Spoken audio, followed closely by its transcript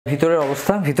ভিতরের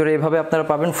অবস্থা ভিতরে এইভাবে আপনারা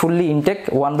পাবেন ফুললি ইনটেক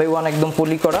 1 বাই 1 একদম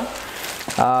পলি করা।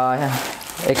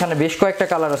 এখানে বেশ কয়েকটা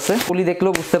কালার আছে, পলি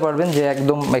দেখলেও বুঝতে পারবেন যে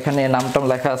একদম এখানে নামটাম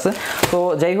লেখা আছে। তো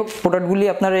যাই হোক, প্রোডাক্টগুলি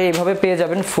আপনারা এইভাবে পেয়ে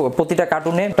যাবেন প্রতিটা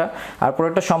কার্টুনে। আর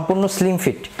প্রোডাক্টটা সম্পূর্ণ স্লিম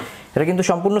ফিট, এটা কিন্তু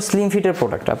সম্পূর্ণ স্লিম ফিটের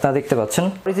প্রোডাক্ট আপনারা দেখতে পাচ্ছেন।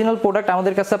 অরিজিনাল প্রোডাক্ট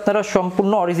আমাদের কাছে আপনারা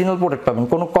সম্পূর্ণ অরিজিনাল প্রোডাক্ট পাবেন,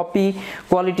 কোনো কপি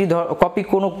কোয়ালিটি কপি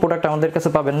কোনো প্রোডাক্ট আমাদের কাছে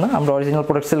পাবেন না, আমরা অরিজিনাল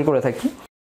প্রোডাক্ট সেল করে থাকি।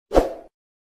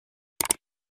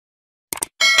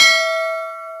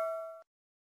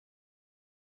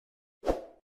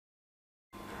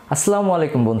 আসসালামু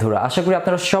আলাইকুম বন্ধুরা, আশা করি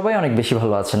আপনারা সবাই অনেক বেশি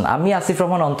ভালো আছেন। আমি আসিফ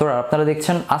রহমান অন্তর, আর আপনারা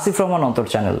দেখছেন আসিফ রহমান অন্তর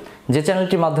চ্যানেল, যে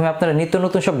চ্যানেলটির মাধ্যমে আপনারা নিত্য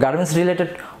নতুন সব গার্মেন্টস রিলেটেড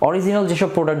অরিজিনাল যেসব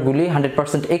প্রোডাক্টগুলি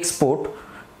 100% এক্সপোর্ট,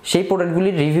 সেই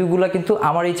প্রোডাক্টগুলির রিভিউগুলো কিন্তু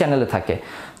আমার এই চ্যানেলে থাকে।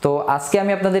 তো আজকে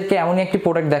আমি আপনাদেরকে এমনই একটি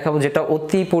প্রোডাক্ট দেখাবো যেটা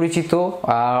অতি পরিচিত,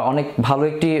 অনেক ভালো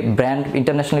একটি ব্র্যান্ড,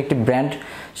 ইন্টারন্যাশনাল একটি ব্র্যান্ড।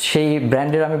 সেই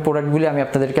ব্র্যান্ডের প্রোডাক্টগুলি আমি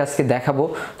আপনাদেরকে আজকে দেখাবো।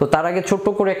 তো তার আগে ছোট্ট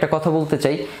করে একটা কথা বলতে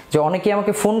চাই যে অনেকেই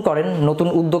আমাকে ফোন করেন, নতুন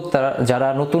উদ্যোক্তারা যারা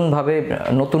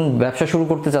নতুন ব্যবসা শুরু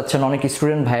করতে চাচ্ছেন, অনেক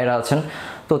স্টুডেন্ট ভাইয়েরা আছেন।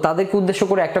 তো তাদেরকে উদ্দেশ্য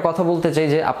করে একটা কথা বলতে চাই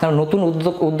যে আপনারা নতুন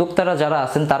উদ্যোক্তারা যারা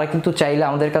আছেন তারা কিন্তু চাইলে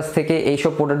আমাদের কাছ থেকে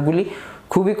এইসব প্রোডাক্টগুলি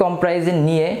খুবই কম প্রাইসে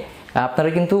নিয়ে আপনারা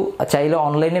কিন্তু চাইলে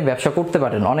অনলাইনে ব্যবসা করতে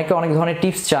পারেন। অনেকে অনেক ধরনের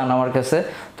টিপস চান আমার কাছে,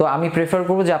 তো আমি প্রেফার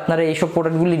করবো যে আপনারা এইসব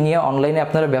প্রোডাক্টগুলি নিয়ে অনলাইনে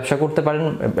আপনারা ব্যবসা করতে পারেন,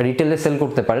 রিটেলে সেল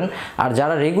করতে পারেন। আর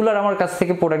যারা রেগুলার আমার কাছ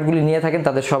থেকে প্রোডাক্টগুলি নিয়ে থাকেন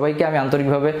তাদের সবাইকে আমি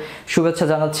আন্তরিকভাবে শুভেচ্ছা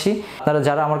জানাচ্ছি। আপনারা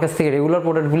যারা আমার কাছ থেকে রেগুলার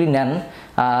প্রোডাক্টগুলি নেন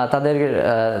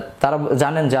তারা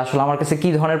জানেন যে আসলে আমার কাছে কী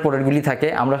ধরনের প্রোডাক্টগুলি থাকে।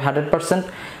 আমরা 100%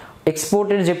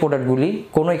 এক্সপোর্টের যে প্রোডাক্টগুলি,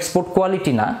 কোনো এক্সপোর্ট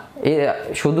কোয়ালিটি না,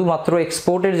 শুধুমাত্র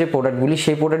এক্সপোর্টের যে প্রোডাক্টগুলি,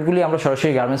 সেই প্রোডাক্টগুলি আমরা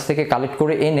সরাসরি গার্মেন্টস থেকে কালেক্ট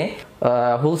করে এনে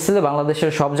হোলসেলে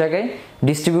বাংলাদেশের সব জায়গায়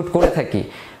ডিস্ট্রিবিউট করে থাকি।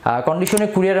 কন্ডিশনে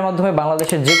কুরিয়ারের মাধ্যমে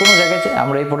বাংলাদেশের যে কোনো জায়গায়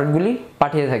আমরা এই প্রোডাক্টগুলি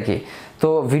পাঠিয়ে থাকি। তো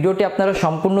ভিডিওটি আপনারা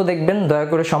সম্পূর্ণ দেখবেন, দয়া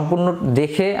করে সম্পূর্ণ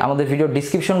দেখে আমাদের ভিডিও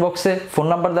ডিসক্রিপশন বক্সে ফোন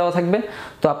নাম্বার দেওয়া থাকবে,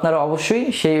 তো আপনারা অবশ্যই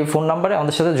সেই ফোন নাম্বারে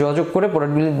আমাদের সাথে যোগাযোগ করে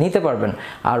প্রোডাক্টগুলি নিতে পারবেন।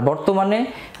 আর বর্তমানে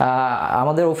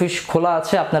আমাদের অফিস খোলা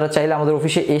আছে, আপনারা চাইলে আমাদের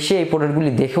অফিসে এসে এই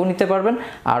প্রোডাক্টগুলি দেখেও নিতে পারবেন।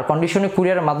 আর কন্ডিশনে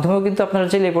কুরিয়ারের মাধ্যমেও কিন্তু আপনারা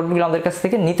চাইলে এই প্রোডাক্টগুলি আমাদের কাছ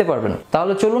থেকে নিতে পারবেন।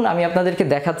 তাহলে চলুন আমি আপনাদেরকে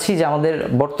দেখাচ্ছি যে আমাদের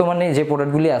বর্তমানে যে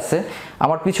প্রোডাক্টগুলি আছে।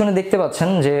 আমার পিছনে দেখতে পাচ্ছেন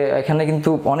যে এখানে কিন্তু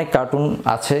অনেক কার্টুন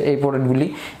আছে। এই প্রোডাক্টগুলি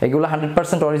এগুলো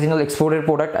 100% অরিজিনাল এক্সপোর্টের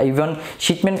প্রোডাক্ট, ইভেন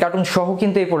শিটমেন্ট কার্টুন সহ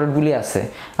কিন্তু এই প্রোডাক্টগুলি আছে।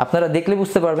 আপনারা দেখলে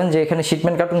বুঝতে পারবেন যে এখানে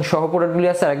শিটমেন্ট কার্টুন সহ প্রোডাক্টগুলি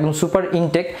আছে, আর একদম সুপার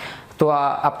ইনটেক। তো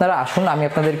আপনারা আসুন, আমি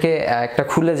আপনাদেরকে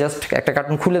একটা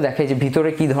কার্টুন খুলে দেখাই যে ভিতরে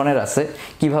কি ধরনের আছে,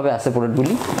 কিভাবে আছে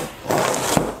প্রোডাক্টগুলি।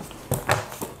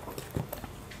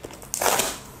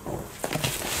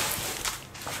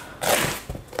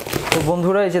 তো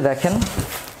বন্ধুরা এই যে দেখেন,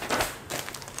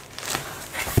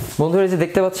 বন্ধুরা এই যে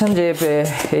দেখতে পাচ্ছেন যে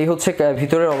এই হচ্ছে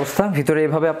ভিতরের অবস্থা। ভিতরে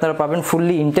এইভাবে আপনারা পাবেন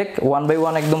ফুললি ইনটেক 1 বাই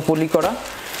 1 একদম পলি করা।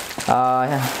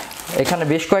 এখানে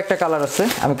বেশ কয়েকটা কালার আছে,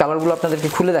 আমি কালারগুলো আপনাদেরকে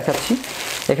খুলে দেখাচ্ছি।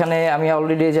 এখানে আমি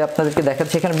অলরেডি যে আপনাদেরকে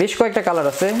দেখাচ্ছি, এখানে বেশ কয়েকটা কালার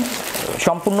আছে,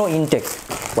 সম্পূর্ণ ইনটেক,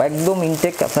 একদম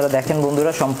ইনটেক। আপনারা দেখেন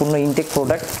বন্ধুরা, সম্পূর্ণ ইনটেক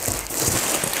প্রোডাক্ট,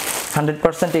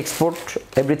 100% এক্সপোর্ট,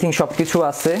 এভরিথিং সব কিছু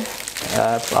আছে।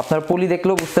 আপনারা পলি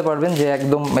দেখলেও বুঝতে পারবেন যে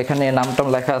একদম এখানে নামটাম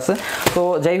লেখা আছে। তো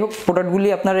যাই হোক, প্রোডাক্টগুলি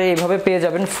আপনারা এইভাবে পেয়ে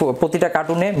যাবেন, প্রতিটা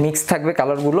কার্টুনে মিক্স থাকবে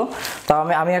কালারগুলো। তা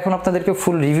আমি এখন আপনাদেরকে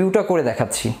ফুল রিভিউটা করে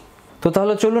দেখাচ্ছি। তো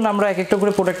তাহলে চলুন আমরা এক একটা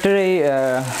করে প্রোডাক্টের এই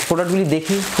প্রোডাক্টগুলি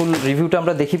দেখি, ফুল রিভিউটা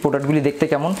আমরা দেখি প্রোডাক্টগুলি দেখতে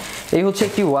কেমন। এই হচ্ছে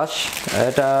একটি ওয়াশ,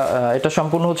 এটা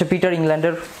সম্পূর্ণ হচ্ছে পিটার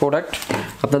ইংল্যান্ডের প্রোডাক্ট।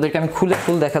 আপনাদেরকে আমি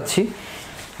ফুল দেখাচ্ছি।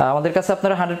 আমাদের কাছে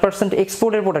আপনারা 100%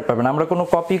 এক্সপোর্টের প্রোডাক্ট পাবেন। আমরা কোনো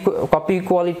কপি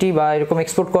কোয়ালিটি বা এরকম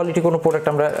এক্সপোর্ট কোয়ালিটি কোনো প্রোডাক্ট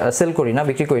আমরা সেল করি না,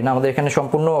 বিক্রি করি না। আমাদের এখানে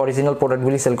সম্পূর্ণ অরিজিনাল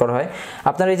প্রোডাক্টগুলি সেল করা হয়।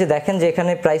 আপনারা এই যে দেখেন যে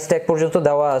এখানে প্রাইস ট্যাগ পর্যন্ত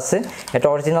দেওয়া আছে, এটা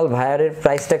অরিজিনাল ভায়ারের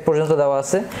প্রাইস ট্যাগ পর্যন্ত দেওয়া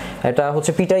আছে। এটা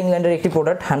হচ্ছে পিটার ইংল্যান্ডের একটি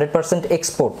প্রোডাক্ট, 100%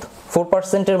 এক্সপোর্ট।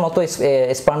 4%-এর মতো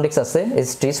স্পান্ডেক্স আছে,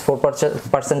 স্টিচ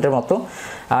 4%-এর মতো।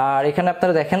 আর এখানে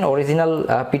আপনারা দেখেন অরিজিনাল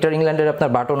পিটার ইংল্যান্ডের আপনার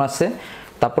বাটন আছে,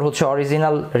 তারপর হচ্ছে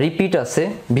অরিজিনাল রিপিট আছে।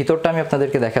 ভিতরটা আমি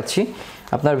আপনাদেরকে দেখাচ্ছি,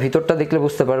 আপনার ভিতরটা দেখলে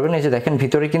বুঝতে পারবেন। এই যে দেখেন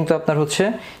ভিতরে কিন্তু আপনার হচ্ছে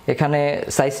এখানে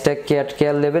size tag,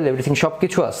 care level, everything সব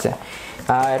কিছু আছে।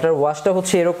 এটার ওয়াশটা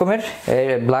হচ্ছে এরকমের,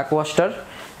 ব্ল্যাক ওয়াশটার।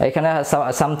 এখানে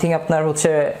সামথিং আপনার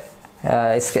হচ্ছে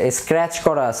স্ক্র্যাচ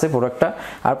করা আছে প্রোডাক্টটা।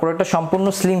 আর প্রোডাক্টটা সম্পূর্ণ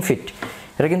স্লিম ফিট,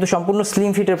 এটা কিন্তু সম্পূর্ণ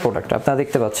স্লিম ফিটের প্রোডাক্ট, আপনারা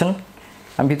দেখতে পাচ্ছেন।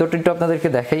 আমি ভিতরটা একটু আপনাদেরকে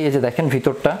দেখাই। এই যে দেখেন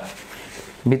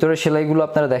ভিতরের সেলাইগুলো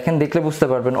আপনারা দেখেন, দেখলে বুঝতে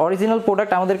পারবেন অরিজিনাল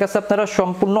প্রোডাক্ট। আমাদের কাছে আপনারা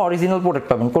সম্পূর্ণ অরিজিনাল প্রোডাক্ট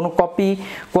পাবেন, কোনো কপি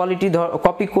কোয়ালিটি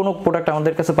কপি কোনো প্রোডাক্ট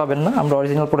আমাদের কাছে পাবেন না, আমরা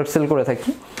অরিজিনাল প্রোডাক্ট সেল করে থাকি।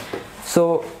 সো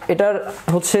এটার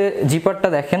হচ্ছে জিপারটা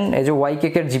দেখেন, এই যে ওয়াই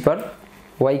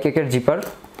কেকের জিপার।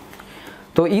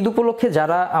 তো ঈদ উপলক্ষে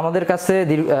যারা আমাদের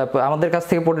কাছ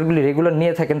থেকে প্রোডাক্টগুলি রেগুলার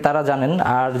নিয়ে থাকেন তারা জানেন,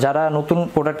 আর যারা নতুন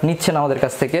প্রোডাক্ট নিচ্ছেন আমাদের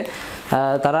কাছ থেকে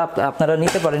আপনারা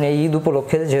নিতে পারেন এই ঈদ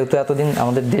উপলক্ষে, যেহেতু এতদিন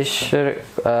আমাদের দেশের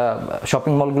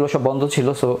শপিং মলগুলো সব বন্ধ ছিল।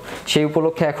 সো সেই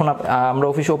উপলক্ষে এখন আমরা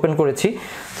অফিস ওপেন করেছি,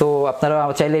 তো আপনারা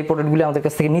চাইলে এই প্রোডাক্টগুলি আমাদের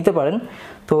কাছ থেকে নিতে পারেন।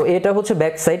 তো এটা হচ্ছে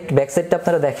ব্যাক সাইডটা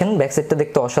আপনারা দেখেন, ব্যাক সাইডটা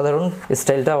দেখতে অসাধারণ,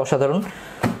 স্টাইলটা অসাধারণ।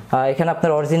 এখানে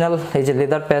আপনার অরিজিনাল এই যে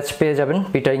লেদার প্যাচ পেয়ে যাবেন,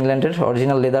 পিটার ইংল্যান্ডের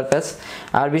অরিজিনাল লেদার প্যাচ।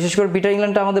 আর বিশেষ করে পিটার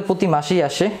ইংল্যান্ডটা আমাদের প্রতি মাসেই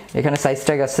আসে। এখানে সাইজ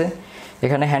ট্যাগ আছে,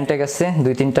 এখানে হ্যান্ড ট্যাগ আছে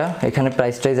 2-3টা, এখানে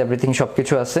প্রাইস টাইজ এভরিথিং সব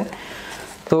কিছু আছে।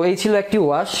 তো এই ছিল একটি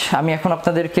ওয়াশ। আমি এখন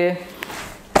আপনাদেরকে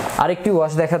আরেকটি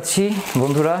ওয়াশ দেখাচ্ছি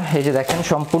বন্ধুরা। এই যে দেখেন,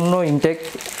 সম্পূর্ণ ইনটেক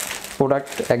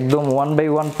প্রোডাক্ট, একদম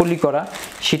 1/1 পলি করা,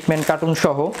 শিটমেন্ট কার্টুন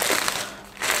সহ।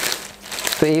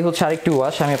 তো এই হচ্ছে আরেকটি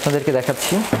ওয়াশ, আমি আপনাদেরকে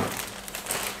দেখাচ্ছি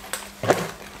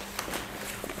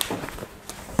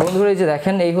বন্ধুরা। এই যে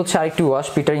দেখেন, এই হচ্ছে আরেকটি ওয়াশ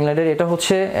পিটার ইংল্যান্ডের। এটা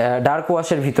হচ্ছে ডার্ক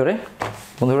ওয়াশের ভিতরে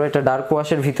বন্ধুরা, এটা ডার্ক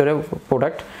ওয়াশের ভিতরে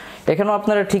প্রোডাক্ট। এখানেও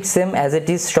আপনারা ঠিক সেম অ্যাজ ইট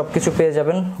ইজ সব কিছু পেয়ে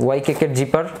যাবেন। ওয়াই কেকের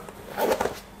জিপার,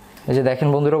 এই যে দেখেন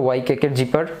বন্ধুরা, ওয়াই কেকের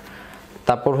জিপার।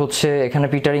 তারপর হচ্ছে এখানে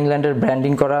পিটার ইংল্যান্ডের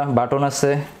ব্র্যান্ডিং করা বাটন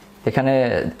আছে, এখানে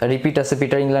রিপিট আছে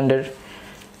পিটার ইংল্যান্ডের।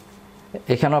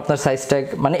 এখানেও আপনার সাইজ ট্যাগ,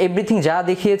 মানে এভরিথিং যা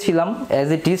দেখিয়েছিলাম অ্যাজ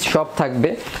ইট ইজ সব থাকবে।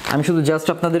 আমি শুধু জাস্ট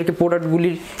আপনাদেরকে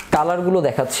প্রোডাক্টগুলির কালারগুলো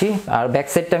দেখাচ্ছি, আর ব্যাক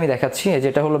সাইডটা আমি দেখাচ্ছি। এই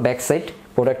যেটা হলো ব্যাক সাইড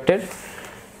প্রোডাক্টের,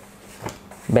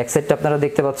 ব্যাক সাইডটা আপনারা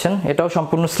দেখতে পাচ্ছেন। এটাও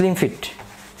সম্পূর্ণ স্লিম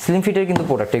ফিটের কিন্তু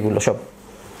প্রোডাক্ট এগুলো সব।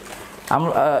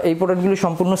 আমরা এই প্রোডাক্টগুলো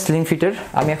সম্পূর্ণ স্লিম ফিটের।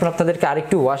 আমি এখন আপনাদেরকে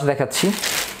আরেকটি ওয়াশ দেখাচ্ছি।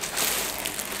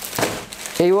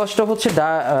 এই ওয়াশটা হচ্ছে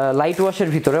লাইট ওয়াশের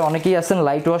ভিতরে। অনেকেই আছেন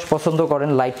লাইট ওয়াশ পছন্দ করেন,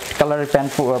 লাইট কালারের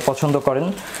প্যান্ট পছন্দ করেন।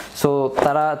 সো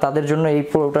তাদের জন্য এই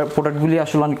প্রোডাক্টগুলি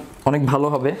আসলে অনেক ভালো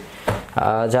হবে।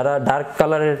 যারা ডার্ক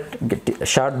কালারের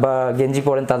শার্ট বা গেঞ্জি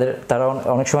পরেন তারা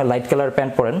অনেক সময় লাইট কালার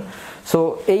প্যান্ট পরেন। সো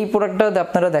এই প্রোডাক্টটা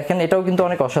আপনারা দেখেন, এটাও কিন্তু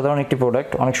অনেক অসাধারণ একটি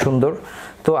প্রোডাক্ট, অনেক সুন্দর।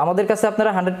 তো আমাদের কাছে আপনারা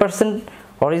 100%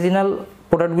 অরিজিনাল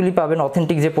প্রোডাক্টগুলি পাবেন,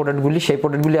 অথেন্টিক যে প্রোডাক্টগুলি, সেই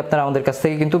প্রোডাক্টগুলি আপনারা আমাদের কাছ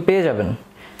থেকে কিন্তু পেয়ে যাবেন।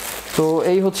 তো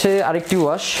এই হচ্ছে আরেকটি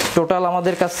ওয়াশ। টোটাল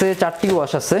আমাদের কাছে 4টি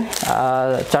ওয়াশ আছে।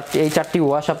 এই 4টি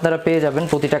ওয়াশ আপনারা পেয়ে যাবেন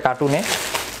প্রতিটা কার্টুনে।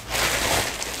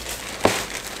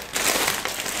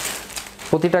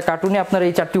 আপনারা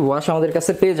এই 4টি ওয়াশ আমাদের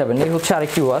কাছে পেয়ে যাবেন। এই হচ্ছে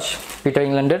আরেকটি ওয়াশ পিটার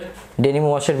ইংল্যান্ডের ডেনিম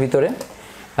ওয়াশের ভিতরে,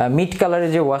 মিড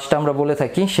কালারের যে ওয়াশটা আমরা বলে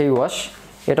থাকি সেই ওয়াশ।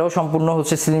 এটাও সম্পূর্ণ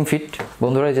হচ্ছে স্লিম ফিট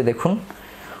বন্ধুরা। এই যে দেখুন,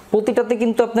 প্রতিটাতে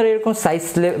কিন্তু আপনারা এরকম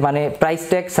মানে price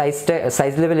tag,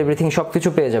 size level everything সব কিছু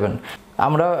পেয়ে যাবেন।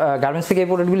 আমরা গার্মেন্টস থেকে এই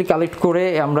প্রোডাক্টগুলি কালেক্ট করে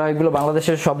আমরা এগুলো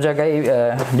বাংলাদেশের সব জায়গায়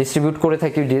ডিস্ট্রিবিউট করে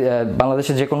থাকি।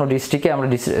 বাংলাদেশের যে কোনো ডিস্ট্রিক্টে আমরা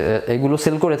এগুলো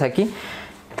সেল করে থাকি।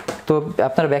 তো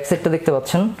আপনারা ব্যাক সাইডটা দেখতে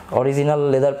পাচ্ছেন, অরিজিনাল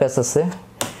লেদার প্যাচ আছে,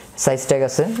 সাইজ ট্যাগ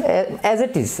আছে অ্যাজ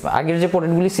ইট ইজ। আগের যে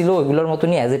প্রোডাক্টগুলি ছিল ওইগুলোর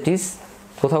মতনই অ্যাজ ইট ইজ,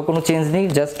 কোথাও কোনো চেঞ্জ নেই,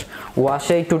 জাস্ট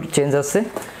ওয়াশে একটু চেঞ্জ আছে।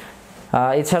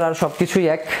 এছাড়া আর সব কিছুই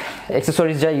এক,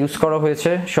 অ্যাক্সেসরিজ যা ইউজ করা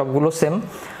হয়েছে সবগুলো সেম।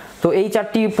 তো এই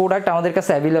 4টি প্রোডাক্ট আমাদের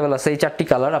কাছে অ্যাভেলেবেল আছে, এই 4টি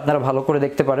কালার আপনারা ভালো করে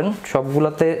দেখতে পারেন।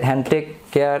 সবগুলোতে হ্যান্ডটেক,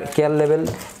 কেয়ার লেভেল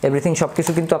এভরিথিং সব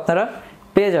কিছু কিন্তু আপনারা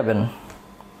পেয়ে যাবেন।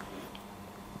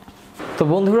 তো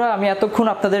বন্ধুরা, আমি এতক্ষণ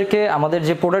আপনাদেরকে আমাদের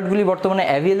যে প্রোডাক্টগুলি বর্তমানে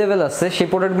অ্যাভেলেবেল আছে সেই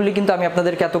প্রোডাক্টগুলি কিন্তু আমি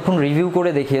আপনাদেরকে এতক্ষণ রিভিউ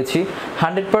করে দেখিয়েছি।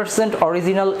 100%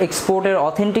 অরিজিনাল এক্সপোর্টের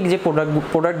অথেন্টিক যে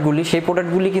প্রোডাক্টগুলি, সেই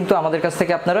প্রোডাক্টগুলি কিন্তু আমাদের কাছ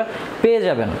থেকে আপনারা পেয়ে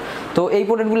যাবেন। তো এই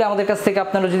প্রোডাক্টগুলি আমাদের কাছ থেকে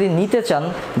আপনারা যদি নিতে চান,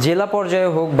 জেলা পর্যায়ে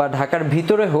হোক বা ঢাকার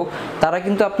ভিতরে হোক, তারা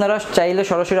কিন্তু আপনারা চাইলে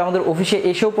সরাসরি আমাদের অফিসে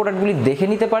এসেও প্রোডাক্টগুলি দেখে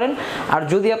নিতে পারেন। আর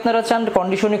যদি আপনারা চান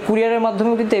কন্ডিশনে কুরিয়ারের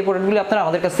মাধ্যমেও কিন্তু এই প্রোডাক্টগুলি আপনারা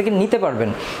আমাদের কাছ থেকে নিতে পারবেন।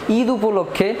 ঈদ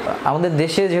উপলক্ষে আমাদের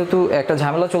দেশে যেহেতু একটা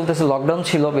ঝামেলা চলতেছে, লকডাউন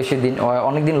ছিল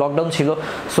অনেকদিন লকডাউন ছিল।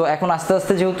 সো এখন আস্তে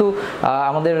আস্তে যেহেতু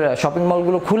আমাদের শপিং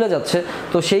মলগুলো খুলে যাচ্ছে,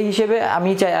 তো সেই হিসেবে আমি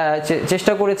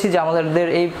চেষ্টা করেছি যে আমাদের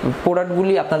এই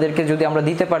প্রোডাক্টগুলি আপনাদেরকে যদি আমরা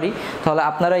দিতে পারি, তাহলে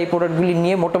আপনারা এই প্রোডাক্টগুলি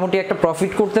নিয়ে মোটামুটি একটা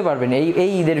প্রফিট করতে পারবেন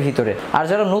এই ঈদের ভিতরে। আর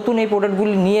যারা নতুন এই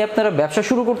প্রোডাক্টগুলি নিয়ে আপনারা ব্যবসা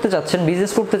শুরু করতে চাচ্ছেন,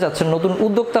 বিজনেস করতে চাচ্ছেন নতুন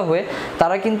উদ্যোক্তা হয়ে,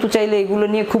 তারা কিন্তু চাইলে এগুলো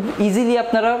নিয়ে খুব ইজিলি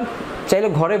আপনারা চাইলে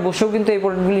ঘরে বসেও কিন্তু এই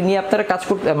প্রোডাক্টগুলি নিয়ে আপনারা কাজ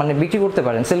করতে, মানে বিক্রি করতে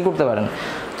পারেন, সেল করতে পারেন।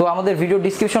 তো আমাদের ভিডিও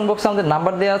ডিসক্রিপশন বক্সে আমাদের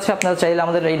নাম্বার দেওয়া আছে, আপনারা চাইলে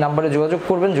আমাদের এই নাম্বারে যোগাযোগ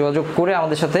করবেন, যোগাযোগ করে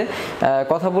আমাদের সাথে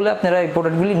কথা বলে আপনারা এই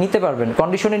প্রোডাক্টগুলি নিতে পারবেন।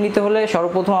 কন্ডিশনে নিতে হলে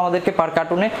সর্বপ্রথম আমাদেরকে পার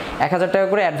কার্টুনে 1000 টাকা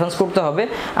করে অ্যাডভান্স করতে হবে।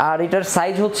 আর এটার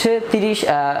সাইজ হচ্ছে 30,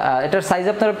 এটার সাইজ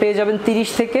আপনারা পেয়ে যাবেন 30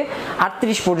 থেকে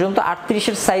 38 পর্যন্ত।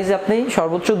 38-এর সাইজে আপনি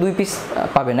সর্বোচ্চ 2 পিস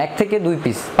পাবেন, 1 থেকে 2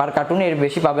 পিস পার কার্টুনে, এর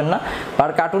বেশি পাবেন না।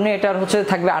 পার কার্টুনে এটার হচ্ছে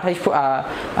থাকবে 28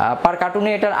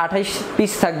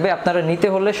 পিস থাকবে। আপনারা নিতে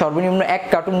হলে সর্বনিম্ন 1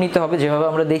 কার্টুন নিতে হবে, যেভাবে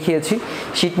আমরা দেখিয়েছি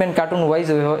শিটমেন্ট কার্টুন ওয়াইজ,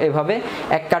 এভাবে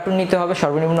 1 কার্টুন নিতে হবে,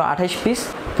 সর্বনিম্ন 28 পিস।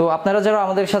 তো তো আপনারা যারা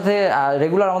আমাদের সাথে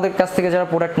রেগুলার আমাদের কাছ থেকে যারা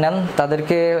প্রোডাক্ট নেন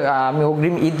তাদেরকে আমি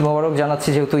অগ্রিম ঈদ মোবারক জানাচ্ছি,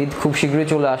 যেহেতু ঈদ খুব শীঘ্রই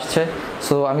চলে আসছে।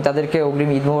 সো আমি তাদেরকে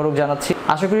অগ্রিম ঈদ মোবারক জানাচ্ছি।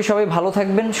 আশা করি সবাই ভালো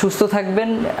থাকবেন, সুস্থ থাকবেন,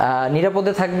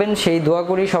 নিরাপদে থাকবেন, সেই দোয়া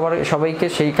করি সবাইকে,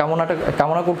 সেই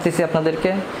কামনা করতেছি আপনাদেরকে।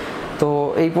 তো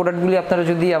এই প্রোডাক্টগুলি আপনারা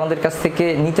যদি আমাদের কাছ থেকে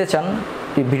নিতে চান,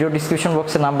 ভিডিও ডিসক্রিপশন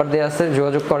বক্সে নাম্বার দেওয়া আছে,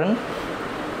 যোগাযোগ করেন।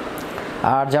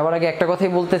 আর যাওয়ার আগে একটা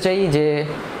কথাই বলতে চাই যে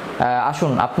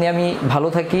আসুন আপনি আমি ভালো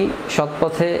থাকি, সৎ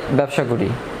পথে ব্যবসা করি।